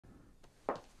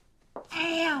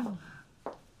Damn!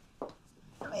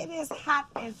 It is hot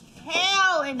as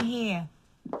hell in here.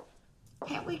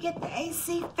 Can't we get the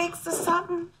AC fixed or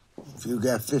something? If you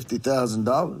got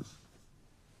 $50,000.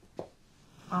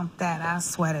 Bump that, I'll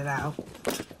sweat it out.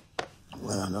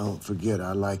 Well, don't forget,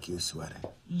 I like you sweating.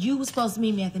 You were supposed to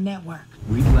meet me at the network.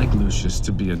 We'd like Lucious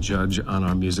to be a judge on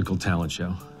our musical talent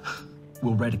show.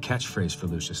 We'll write a catchphrase for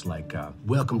Lucious like,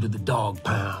 welcome to the dog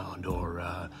pound, or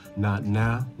not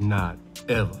now, not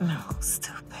ever. No,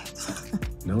 stupid.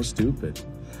 No, stupid.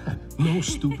 No,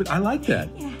 stupid. I like that.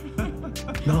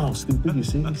 No, stupid. You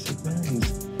see? Man, I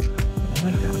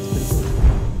like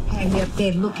that. Have you up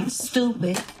there looking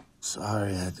stupid?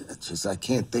 Sorry, I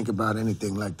can't think about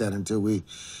anything like that until we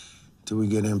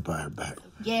get Empire back.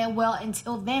 Yeah, well,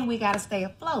 until then, we gotta stay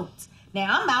afloat.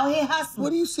 Now, I'm out here hustling. What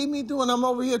do you see me doing? I'm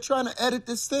over here trying to edit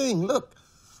this thing. Look,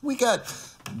 we got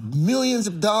millions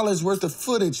of dollars worth of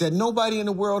footage that nobody in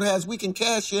the world has. We can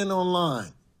cash in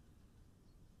online.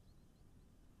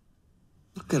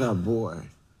 Look at our boy.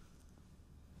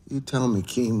 You tell me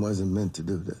Keem wasn't meant to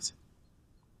do this.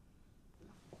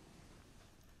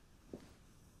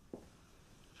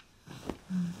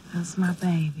 That's my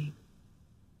baby.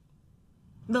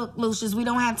 Look, Lucious, we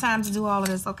don't have time to do all of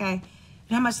this, okay?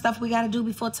 You know how much stuff we gotta do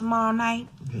before tomorrow night?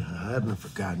 Yeah, I haven't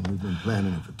forgotten. We've been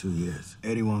planning it for 2 years.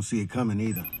 Eddie won't see it coming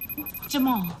either.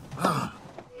 Jamal.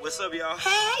 What's up, y'all?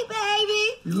 Hey,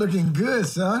 baby. You're looking good,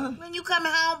 son. When you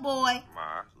coming home, boy?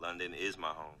 Ma, London is my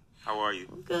home. How are you?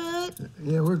 Good.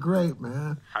 Yeah, we're great,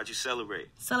 man. How'd you celebrate?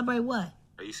 Celebrate what?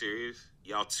 Are you serious?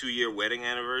 Y'all 2-year wedding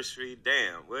anniversary?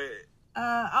 Damn, what?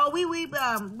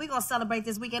 We gonna celebrate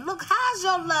this weekend. Look, how's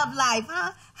your love life,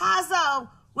 huh? How's,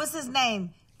 what's his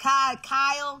name?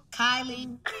 Kyle?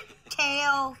 Kylie?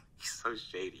 Kale? He's so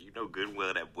shady. You know good and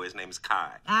well that boy's name is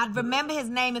Kai. I'd remember his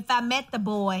name if I met the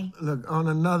boy. Look, on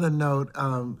another note,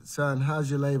 son,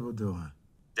 how's your label doing?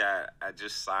 Dad, I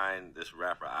just signed this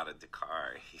rapper out of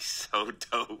Dakar. He's so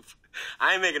dope.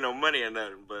 I ain't making no money or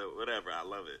nothing, but whatever. I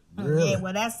love it. Really? Yeah,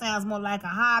 well, that sounds more like a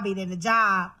hobby than a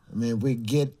job. I mean, if we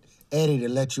get Eddie to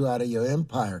let you out of your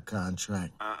Empire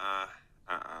contract.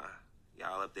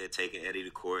 Y'all up there taking Eddie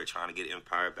to court, trying to get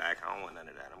Empire back. I don't want none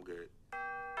of that. I'm good.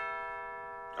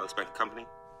 Y'all expect company?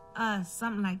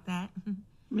 Something like that.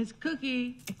 Miss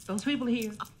Cookie, those people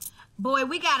here. Boy,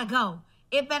 we gotta go.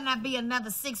 It better not be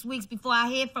another 6 weeks before I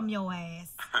hear from your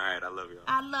ass. All right, I love y'all.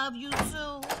 I love you,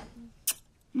 too.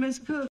 Miss Cookie.